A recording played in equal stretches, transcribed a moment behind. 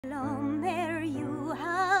Lomer, you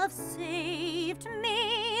have saved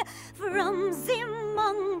me from the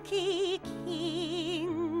Monkey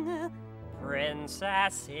King.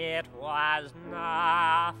 Princess, it was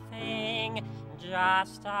nothing,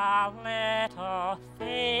 just a little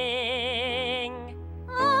thing.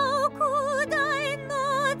 How could I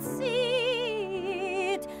not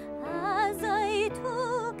see it as I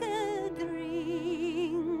took a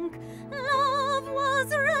drink? Love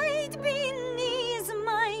was right beneath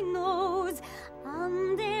my nose,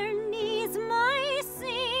 underneath my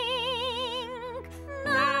sink.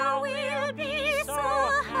 Now we'll be so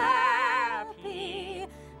happy,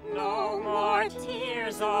 no more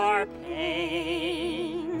tears or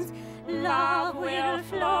pains. Love will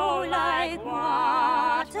flow like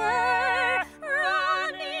water,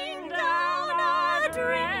 running down our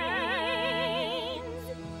drains.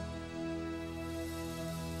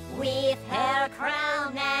 With her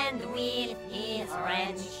crown and with his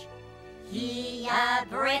wrench, he a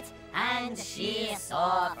Brit and she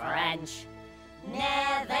so French.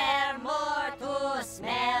 Never more to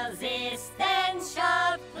smell the stench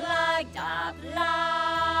of plugged up love.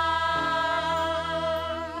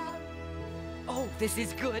 Oh, this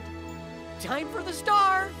is good. Time for the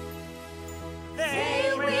star.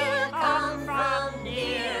 They will come from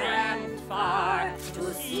near and far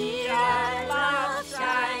to see our love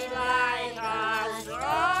shine like a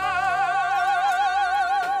star.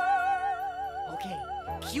 Okay,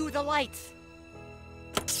 cue the lights.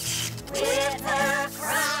 With her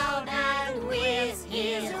crown